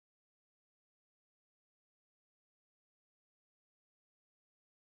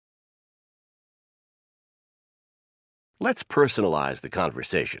let's personalize the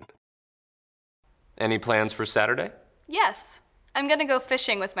conversation. Any plans for Saturday? Yes. I'm gonna go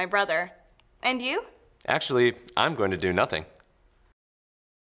fishing with my brother. And you? Actually, I'm going to do nothing.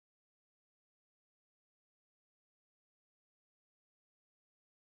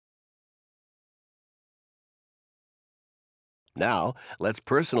 Now, let's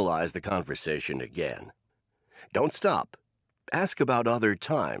personalize the conversation again. Don't stop. Ask about other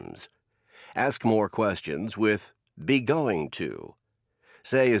times. Ask more questions with be going to.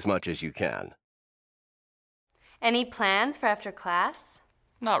 Say as much as you can. Any plans for after class?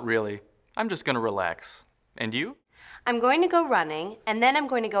 Not really. I'm just gonna relax. And you? I'm going to go running, and then I'm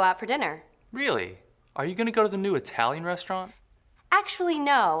going to go out for dinner. Really? Are you gonna go to the new Italian restaurant? Actually,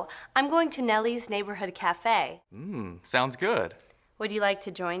 no. I'm going to Nellie's Neighborhood Cafe. Sounds good. Would you like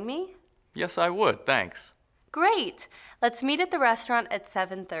to join me? Yes, I would, thanks. Great! Let's meet at the restaurant at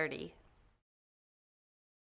 7:30.